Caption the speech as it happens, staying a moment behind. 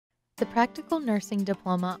The Practical Nursing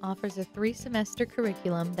Diploma offers a 3-semester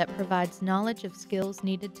curriculum that provides knowledge of skills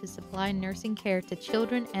needed to supply nursing care to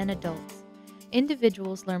children and adults.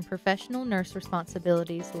 Individuals learn professional nurse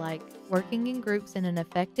responsibilities like working in groups in an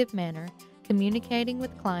effective manner, communicating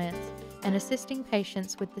with clients, and assisting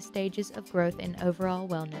patients with the stages of growth in overall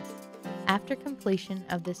wellness. After completion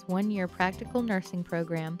of this 1-year practical nursing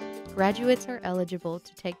program, graduates are eligible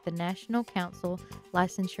to take the National Council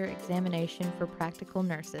licensure examination for practical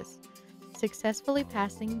nurses. Successfully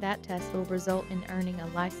passing that test will result in earning a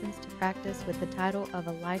license to practice with the title of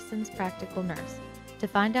a licensed practical nurse. To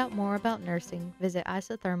find out more about nursing, visit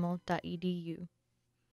isothermal.edu.